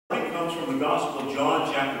comes from the Gospel of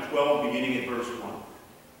John, chapter 12, beginning at verse 1.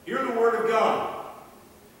 Hear the word of God.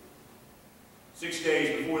 6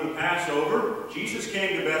 days before the Passover, Jesus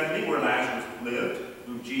came to Bethany, where Lazarus lived,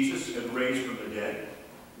 whom Jesus had raised from the dead.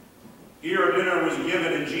 Here a dinner was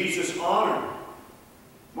given, and Jesus honored.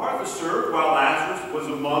 Martha served, while Lazarus was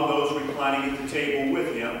among those reclining at the table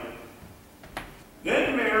with him.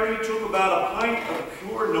 Then Mary took about a pint of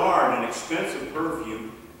pure nard, an expensive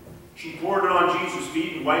perfume. She poured it on Jesus'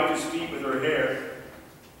 feet and wiped his feet with her hair.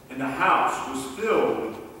 And the house was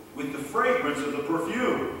filled with the fragrance of the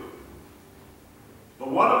perfume. But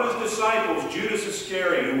one of his disciples, Judas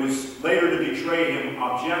Iscariot, who was later to betray him,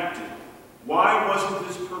 objected. Why wasn't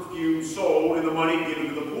this perfume sold and the money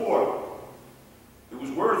given to the poor? It was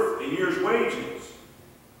worth a year's wages.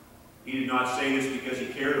 He did not say this because he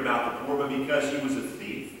cared about the poor, but because he was a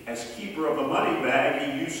thief. As keeper of the money bag,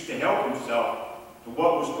 he used to help himself to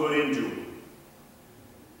what was put into it.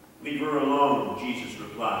 Leave her alone, Jesus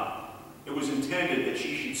replied. It was intended that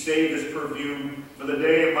she should save this perfume for the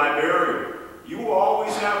day of my burial. You will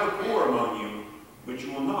always have the poor among you, but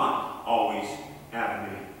you will not always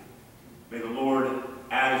have me. May the Lord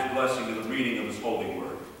add his blessing to the reading of his holy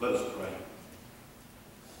word. Let us pray.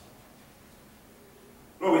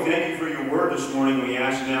 Lord, we thank you for your word this morning. We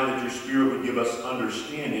ask now that your Spirit would give us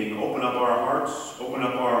understanding. Open up our hearts, open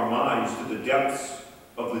up our minds to the depths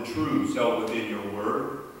of the truths held within your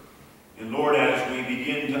word. And Lord, as we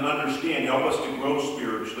begin to understand, help us to grow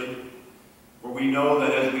spiritually. For we know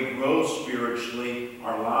that as we grow spiritually,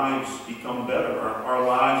 our lives become better. Our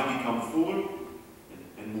lives become fuller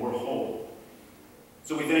and more whole.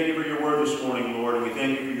 So we thank you for your word this morning, Lord, and we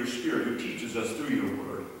thank you for your Spirit who teaches us through your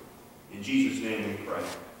word. In Jesus' name we pray.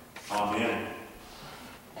 Amen.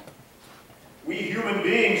 We human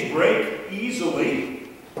beings break easily.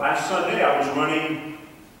 Last Sunday I was running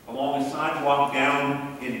along a sidewalk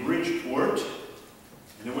down in Bridgeport,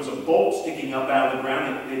 and there was a bolt sticking up out of the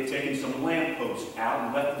ground. They had taken some lampposts out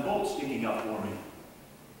and left the bolt sticking up for me.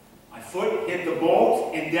 My foot hit the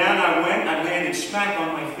bolt, and down I went. I landed smack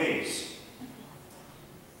on my face.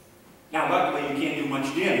 Now, luckily, you can't do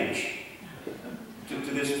much damage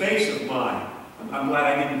to this face of mine. I'm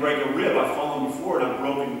glad I didn't break a rib. I've fallen before and I've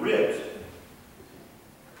broken ribs.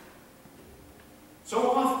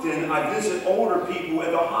 So often I visit older people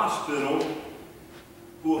at the hospital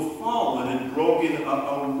who have fallen and broken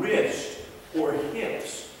a wrist or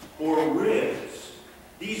hips or ribs.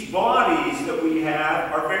 These bodies that we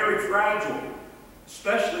have are very fragile,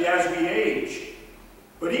 especially as we age.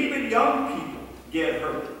 But even young people get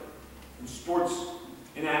hurt in sports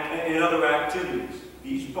and other activities.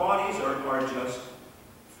 These bodies are just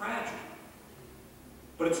fragile.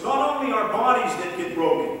 But it's not only our bodies that get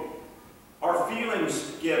broken. Our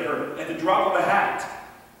feelings get hurt at the drop of a hat.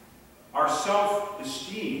 Our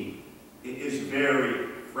self-esteem is very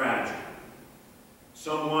fragile.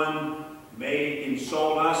 Someone may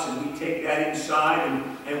insult us and we take that inside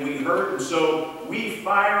and we hurt, and so we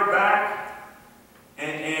fire back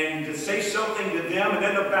and to say something to them, and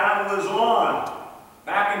then the battle is on.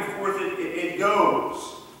 Back and forth it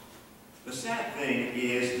goes. The sad thing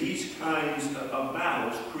is these kinds of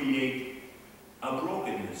battles create a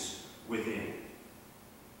brokenness within.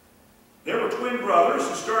 There were twin brothers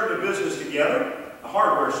who started a business together, a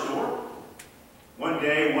hardware store. One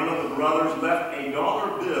day, one of the brothers left a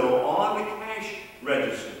dollar bill on the cash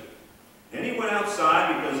register. Then he went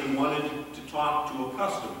outside because he wanted to talk to a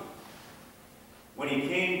customer. When he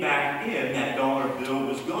came back in, that dollar bill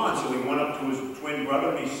was gone. So he went up to his twin brother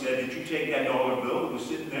and he said, "Did you take that dollar bill that was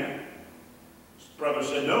sitting there?" His brother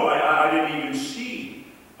said, "No, I didn't even see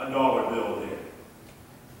a dollar bill there."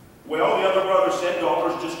 Well, the other brother said,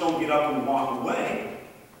 "Dollars just don't get up and walk away."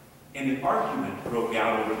 And an argument broke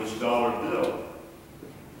out over this dollar bill.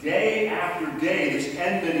 Day after day, this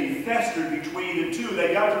enmity festered between the two.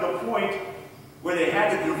 They got to the point where they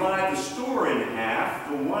had to divide the store in half.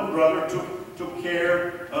 The one brother took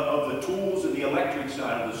care of the tools and the electric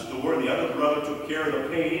side of the store. The other brother took care of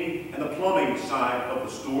the painting and the plumbing side of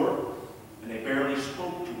the store. And they barely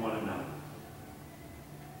spoke to one another.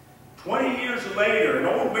 20 years later, an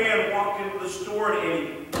old man walked into the store and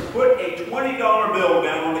he put a $20 bill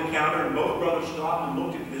down on the counter, and both brothers stopped and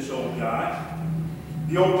looked at this old guy.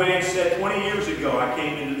 The old man said, 20 years ago, I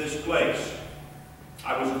came into this place.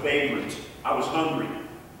 I was a vagrant. I was hungry.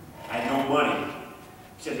 I had no money.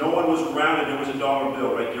 He said, no one was around and there was a dollar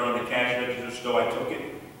bill right there on the cash register, so I took it.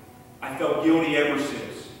 I felt guilty ever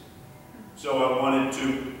since. So I wanted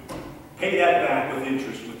to pay that back with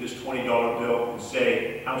interest with this $20 bill and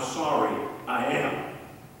say how sorry I am.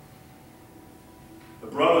 The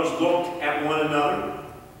brothers looked at one another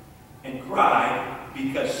and cried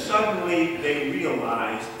Because suddenly they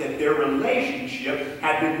realized that their relationship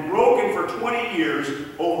had been broken for 20 years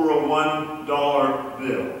over a $1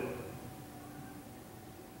 bill.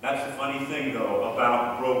 That's the funny thing, though,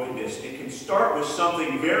 about brokenness. It can start with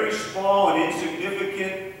something very small and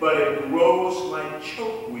insignificant, but it grows like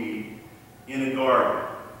chokeweed in a garden.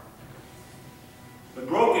 But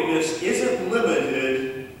brokenness isn't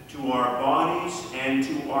limited to our bodies and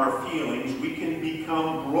to our feelings. We can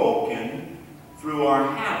become broken through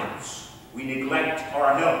our habits. We neglect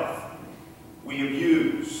our health. We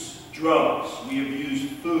abuse drugs. We abuse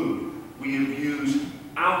food. We abuse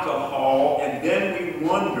alcohol, and then we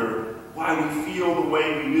wonder why we feel the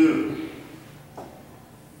way we do.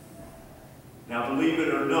 Now, believe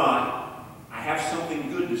it or not, I have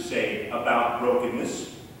something good to say about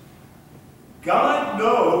brokenness. God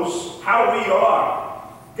knows how we are.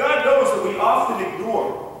 God knows that we often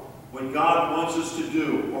ignore what God wants us to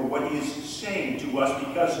do or what He is saying to us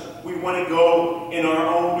because we want to go in our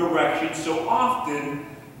own direction. So often,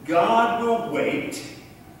 God will wait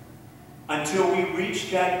until we reach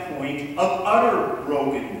that point of utter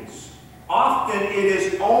brokenness. Often it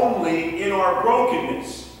is only in our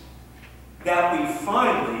brokenness that we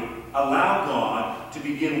finally allow God to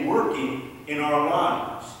begin working in our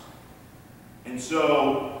lives. And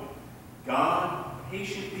so, God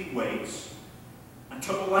patiently waits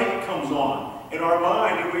until the light comes on in our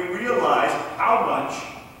mind and we realize how much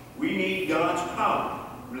we need God's power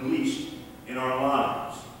released in our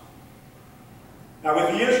lives. Now,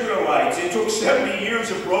 with the Israelites, it took 70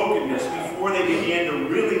 years of brokenness before they began to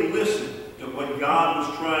really listen to what God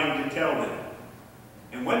was trying to tell them.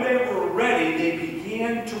 And when they were ready, they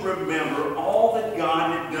began to remember all that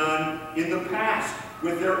God had done in the past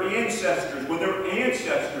with their ancestors, when their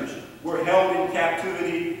ancestors were held in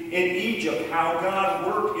captivity in Egypt, how God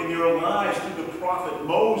worked in their lives through the prophet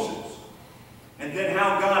Moses. And then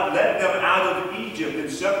how God led them out of Egypt and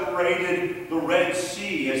separated the Red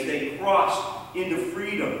Sea as they crossed into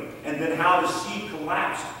freedom. And then how the sea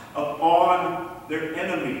collapsed upon their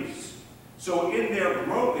enemies. So in their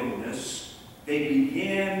brokenness, they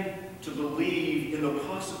began to believe in the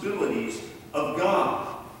possibilities of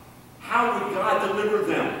God. How would God deliver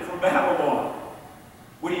them from Babylon?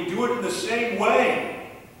 Would He do it in the same way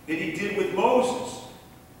that He did with Moses?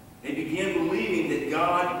 They began believing that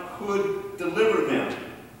God could deliver them.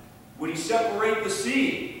 Would He separate the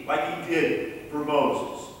sea like He did for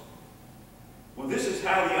Moses? Well, this is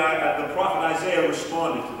how the prophet Isaiah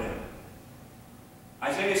responded to them.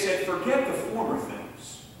 Isaiah said, "Forget the former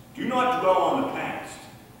things. Do not dwell on the past.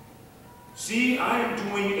 See, I am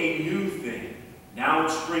doing a new thing. Now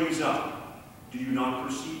it springs up. Do you not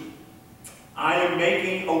perceive it? I am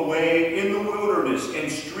making a way in the wilderness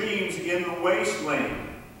and streams in the wasteland.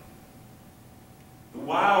 The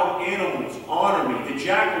wild animals honor me, the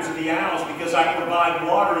jackals and the owls, because I provide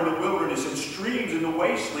water in the wilderness and streams in the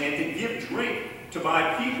wasteland to give drink to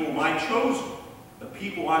my people, my chosen, the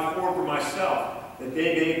people I formed for myself, that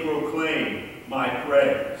they may proclaim my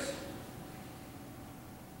praise."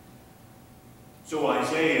 So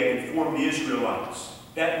Isaiah informed the Israelites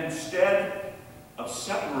that instead of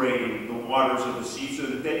separating the waters of the sea so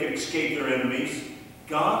that they could escape their enemies,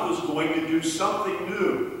 God was going to do something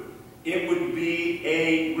new. It would be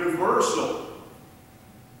a reversal.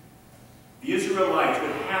 The Israelites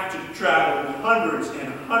would have to travel hundreds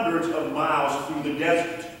and hundreds of miles through the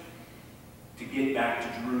desert to get back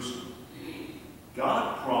to Jerusalem.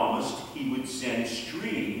 God promised He would send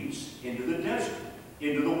streams into the desert,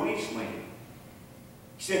 into the wasteland.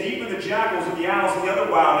 He said even the jackals and the owls and the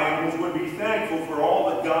other wild animals would be thankful for all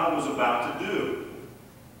that God was about to do.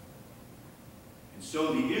 And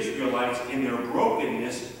so the Israelites, in their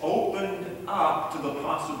brokenness, opened up to the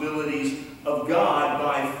possibilities of God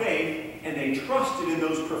by faith, and they trusted in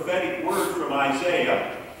those prophetic words from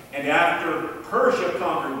Isaiah. And after Persia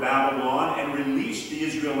conquered Babylon and released the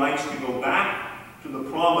Israelites to go back to the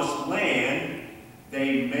promised land,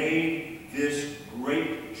 they made this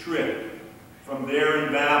great trip from there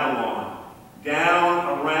in Babylon,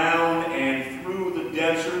 down, around, and through the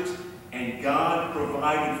desert, and God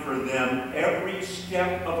provided for them every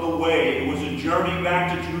step of the way. It was a journey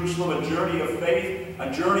back to Jerusalem, a journey of faith,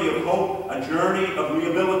 a journey of hope, a journey of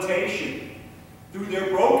rehabilitation. Through their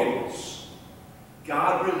brokenness,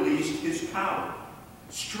 God released His power.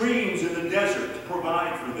 Streams in the desert to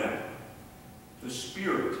provide for them. The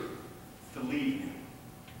Spirit to lead them.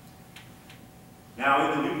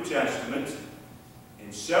 Now in the New Testament,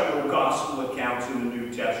 in several gospel accounts in the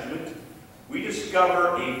New Testament, we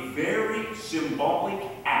discover a very symbolic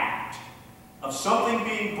act of something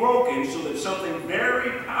being broken so that something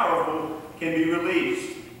very powerful can be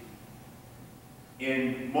released.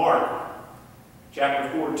 in Mark chapter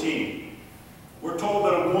 14, we're told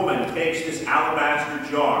that a woman takes this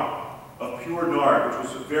alabaster jar of pure nard, which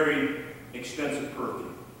was a very expensive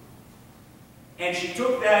perfume. And she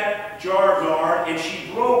took that jar of nard and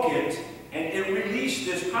she broke it, and it released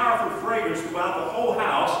this powerful fragrance throughout the whole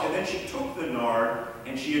house, and then she took the nard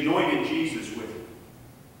and she anointed Jesus with it.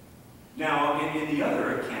 Now, in the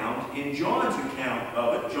other account, in John's account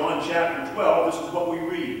of it, John chapter 12, this is what we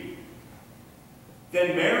read.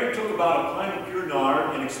 Then Mary took about a pint of pure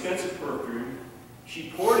nard, an expensive perfume.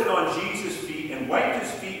 She poured it on Jesus' feet and wiped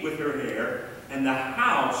his feet with her hair, and the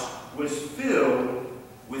house was filled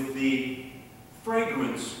with the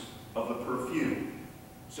fragrance of the perfume.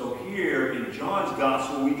 So here in John's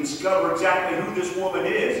gospel, we discover exactly who this woman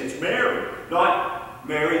is. It's Mary. Not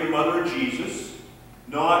Mary, the mother of Jesus.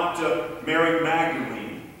 Not Mary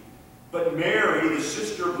Magdalene. But Mary, the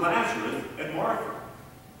sister of Lazarus and Martha.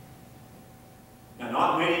 Now,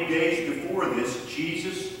 not many days before this,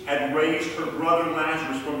 Jesus had raised her brother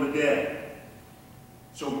Lazarus from the dead.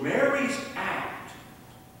 So Mary's act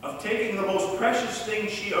of taking the most precious thing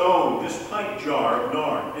she owned, this pint jar of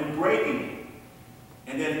nard, and breaking it,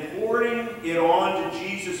 and then pouring it onto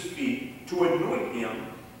Jesus' feet to anoint him,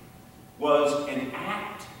 was an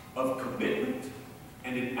act of commitment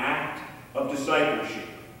and an act of discipleship.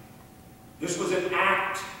 This was an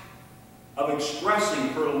act of expressing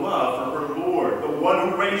her love for her Lord, the one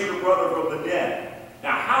who raised her brother from the dead.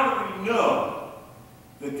 Now, how do we know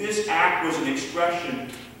that this act was an expression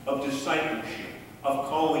of discipleship, of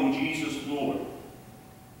calling Jesus Lord?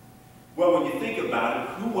 Well, when you think about it,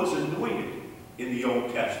 who was anointed in the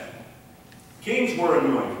Old Testament? Kings were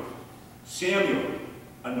anointed. Samuel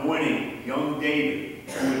anointing young David,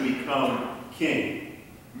 who would become king.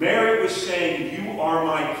 Mary was saying, "You are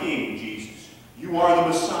my king, Jesus. You are the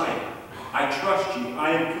Messiah. I trust you.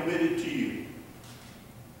 I am committed to you."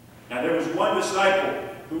 Now, there was one disciple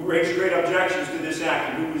who raised great objections to this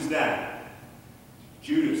act, and who was that?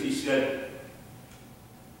 Judas. He said,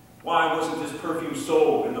 "Why wasn't this perfume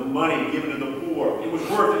sold and the money given to the poor? It was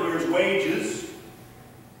worth a year's wages."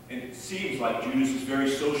 And it seems like Judas is very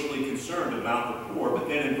socially concerned about the poor, but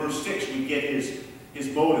then in verse 6 we get his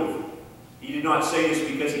motive. He did not say this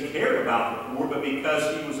because he cared about the poor, but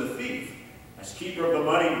because he was a thief. As keeper of the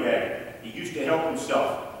money bag, he used to help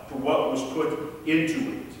himself to what was put into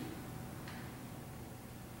it.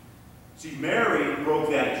 See, Mary broke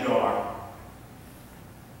that jar,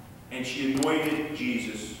 and she anointed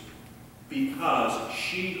Jesus because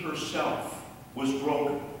she herself was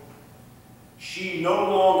broken. She no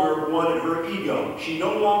longer wanted her ego. She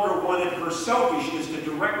no longer wanted her selfishness to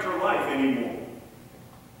direct her life anymore.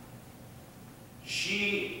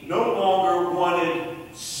 She no longer wanted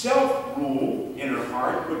self-rule in her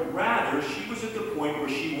heart, but rather she was at the point where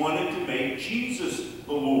she wanted to make Jesus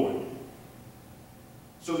the Lord,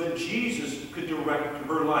 so that Jesus could direct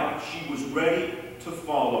her life. She was ready to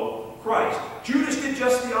follow Christ. Judas did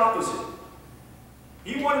just the opposite.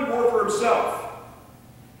 He wanted more for himself.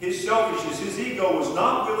 His selfishness, his ego was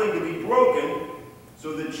not willing to be broken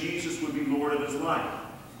so that Jesus would be Lord of his life.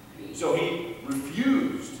 So he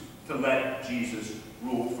refused to let Jesus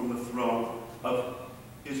rule from the throne of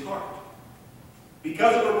his heart.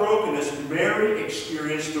 Because of her brokenness, Mary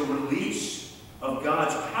experienced the release of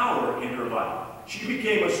God's power in her life. She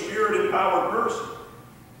became a spirit-empowered person.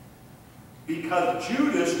 Because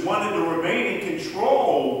Judas wanted to remain in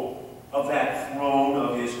control of that throne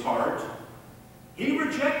of his heart, he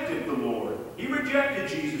rejected the Lord. He rejected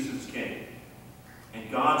Jesus as king.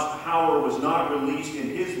 And God's power was not released in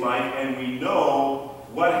his life, and we know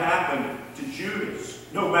what happened to Judas.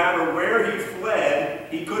 No matter where he fled,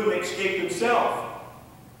 he couldn't escape himself.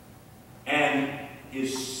 And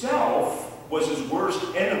his self was his worst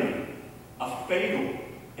enemy, a fatal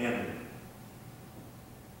enemy.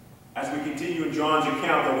 As we continue in John's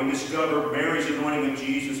account, though, we discover Mary's anointing of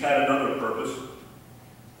Jesus had another purpose.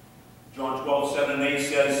 John 12:7-8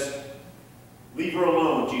 says, "Leave her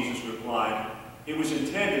alone," Jesus replied. "It was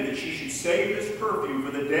intended that she should save this perfume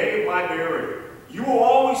for the day of my burial. You will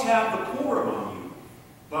always have the poor among you,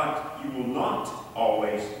 but you will not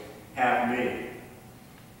always have me."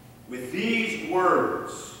 With these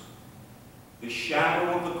words, the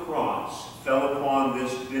shadow of the cross fell upon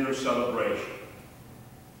this dinner celebration.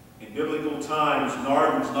 In biblical times,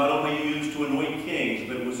 nard was not only used to anoint kings,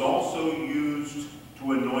 but it was also used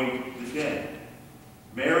to anoint the dead.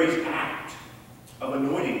 Mary's act of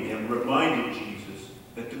anointing him reminded Jesus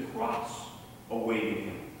that the cross awaited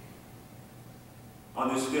him.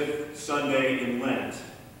 On this fifth Sunday in Lent,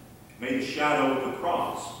 may the shadow of the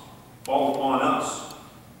cross fall upon us.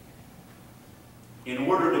 In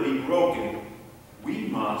order to be broken, we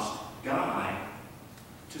must die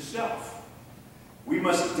to self. We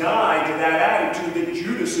must die to that attitude that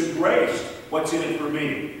Judas embraced. What's in it for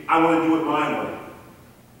me? I want to do it my way.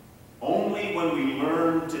 Only when we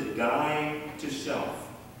learn to die to self,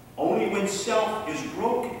 only when self is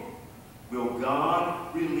broken, will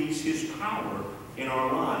God release His power in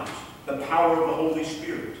our lives, the power of the Holy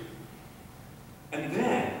Spirit. And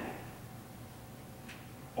then,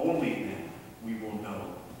 only then, we will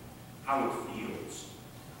know how it feels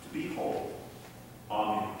to be whole.